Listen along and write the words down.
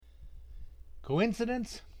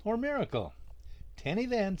Coincidence or miracle? 10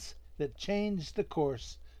 events that changed the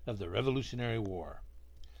course of the Revolutionary War.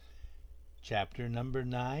 Chapter number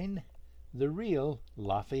 9, The Real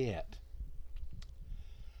Lafayette.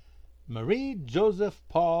 Marie-Joseph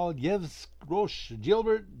Paul Yves Roche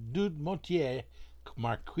Gilbert du Motier,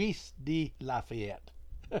 Marquis de Lafayette.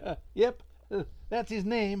 Yep, that's his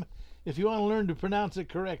name. If you want to learn to pronounce it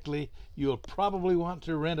correctly, you'll probably want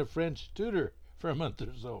to rent a French tutor for a month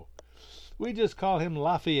or so. We just call him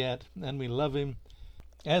Lafayette, and we love him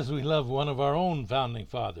as we love one of our own founding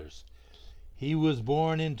fathers. He was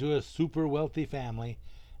born into a super wealthy family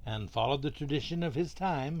and followed the tradition of his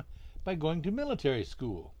time by going to military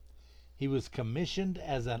school. He was commissioned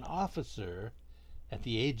as an officer at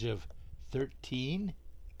the age of 13.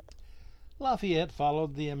 Lafayette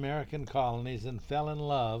followed the American colonies and fell in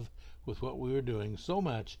love with what we were doing so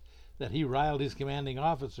much that he riled his commanding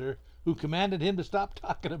officer, who commanded him to stop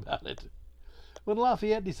talking about it. When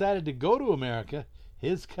Lafayette decided to go to America,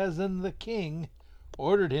 his cousin the King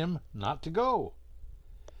ordered him not to go.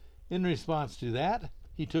 In response to that,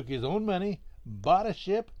 he took his own money, bought a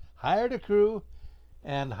ship, hired a crew,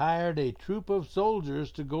 and hired a troop of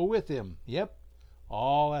soldiers to go with him. Yep,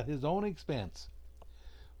 all at his own expense.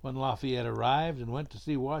 When Lafayette arrived and went to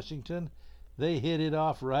see Washington, they hit it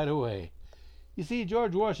off right away. You see,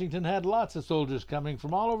 George Washington had lots of soldiers coming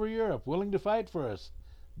from all over Europe willing to fight for us,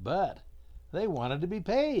 but they wanted to be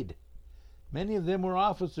paid. Many of them were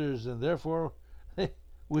officers, and therefore they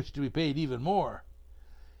wished to be paid even more.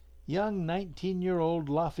 Young 19-year-old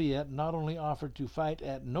Lafayette not only offered to fight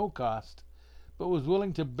at no cost, but was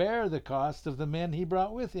willing to bear the cost of the men he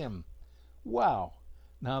brought with him. Wow!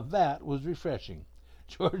 Now that was refreshing.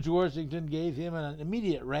 George Washington gave him an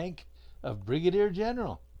immediate rank of Brigadier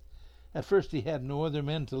General. At first he had no other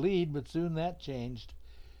men to lead, but soon that changed,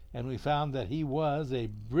 and we found that he was a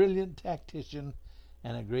brilliant tactician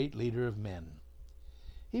and a great leader of men.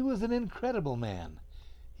 He was an incredible man.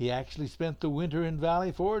 He actually spent the winter in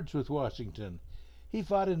Valley Forge with Washington. He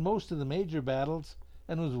fought in most of the major battles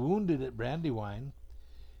and was wounded at Brandywine.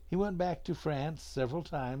 He went back to France several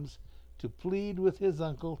times to plead with his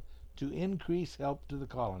uncle to increase help to the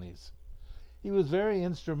colonies. He was very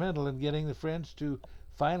instrumental in getting the French to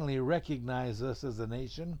finally recognize us as a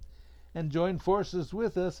nation and join forces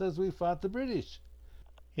with us as we fought the British.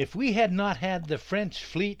 If we had not had the French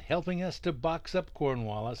fleet helping us to box up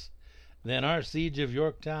Cornwallis, then our siege of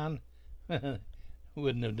Yorktown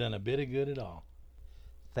wouldn't have done a bit of good at all.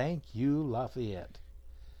 Thank you, Lafayette.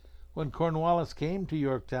 When Cornwallis came to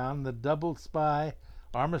Yorktown, the double spy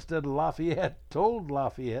Armistead Lafayette told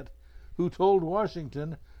Lafayette, who told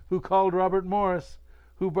Washington, who called Robert Morris,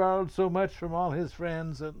 who borrowed so much from all his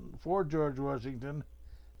friends and for George Washington.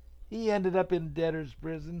 He ended up in debtor's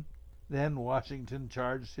prison. Then Washington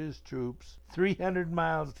charged his troops 300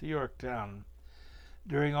 miles to Yorktown.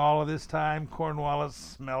 During all of this time, Cornwallis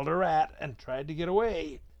smelled a rat and tried to get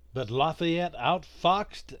away. But Lafayette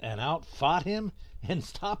outfoxed and outfought him and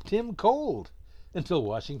stopped him cold until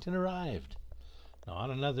Washington arrived. Now,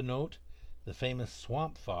 on another note, the famous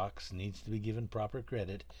Swamp Fox needs to be given proper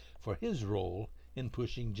credit for his role in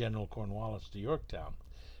pushing General Cornwallis to Yorktown.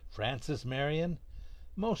 Francis Marion,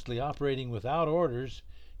 mostly operating without orders,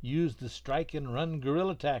 used the strike-and-run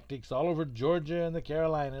guerrilla tactics all over Georgia and the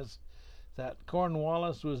Carolinas, that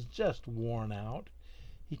Cornwallis was just worn out.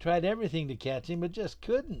 He tried everything to catch him, but just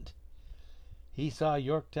couldn't. He saw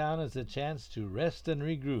Yorktown as a chance to rest and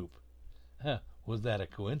regroup. Was that a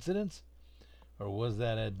coincidence? Or was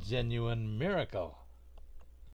that a genuine miracle?